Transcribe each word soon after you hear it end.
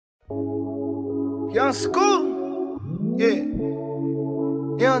Young School, yeah.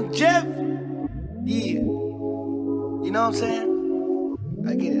 Young Jeff, yeah. You know what I'm saying?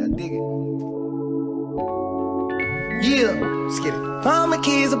 I get it, I dig it. Yeah, let's get it. All my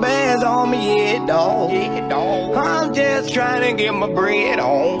kids are bands on me, yeah, dawg. Yeah, dawg. I'm just trying to get my bread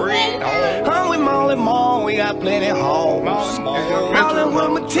on. I'm with Molly Mall, we got plenty homes. Ballin'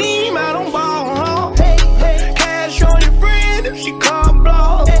 with my team, I don't ball home. Cash on your friend if she call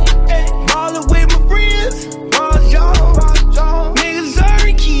blow. Ballin' with my friends, boss y'all. Niggas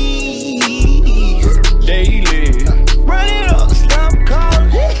earn keys daily. Run it up, stop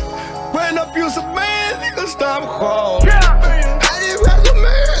calling. Run up, you some man, nigga, stop calling.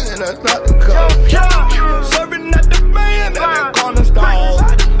 I thought to go. Serving at the band at that corner store.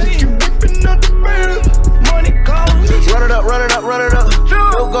 You ripping up the band, money calls. Run it up, run it up, run it up.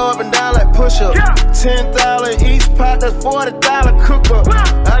 We'll go up and down like push up. $10 each pot, that's $40 cook up.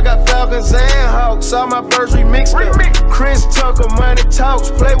 I got Falcons and Hawks, all my birds remixed up. Chris Tucker, money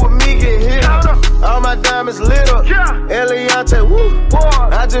talks, play with me, get hit up. All my diamonds lit up. Eliante, woo.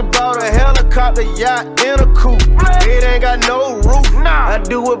 I just bought a helicopter yacht in a coupe. It ain't got no roof. I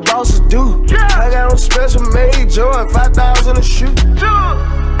do what bosses do. I got on special made Jordan, 5,000 a shoe.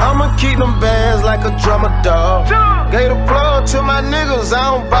 I'ma keep them bands like a drummer dog. Gave the plug to my niggas, I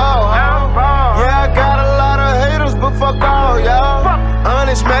don't ball. Yeah, I got a lot of haters, but fuck all y'all.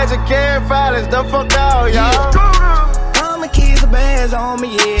 Honest Magic and violence, done fuck all y'all. All my kids are bands on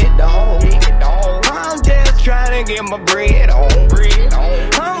me, yeah, dawg. I'm just trying to get my bread on.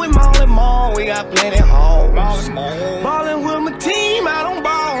 I'm with Molly Mall, we got plenty homes. Ballin' with my team, I don't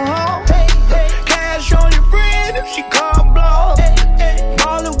ball home. Cash on your friend if she call blow.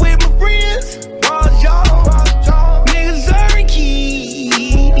 Ballin' with my friends, boss y'all. Niggas earn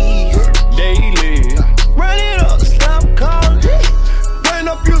keys daily. Run it up, stop calling. Run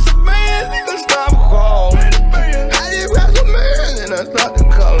up, you some man, nigga, stop calling. I just got some man and I start to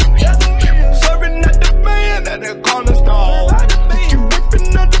call him. Serving at the band at the corner store. You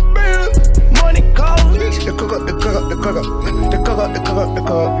ripping up the band, money calling. The cook up, the cook up, the cook up, the cook up, the cook up, the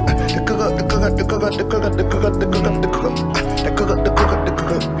cook up, the cook up, the cook up, the cook up, the cook up, the cook up, the cook up, the cook up, the cook up, the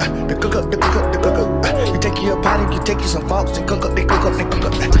cook up, the cook up, the cook up, the cook up, the cook up. You take you a potty, you take you some fox, and cook up, they cook up, they cook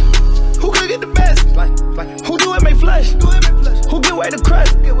up. Who could get the best? Who do it make flush? Who get away the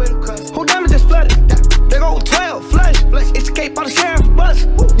crust? Who damage is flooded? They go 12 flush. Escape by the sheriff bus.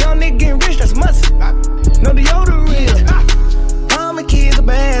 Young nigga getting rich, that's must. No deodorant. All my kids are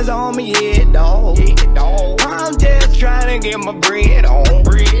bands on me, yeah, dawg. I'm just trying to get my bread on.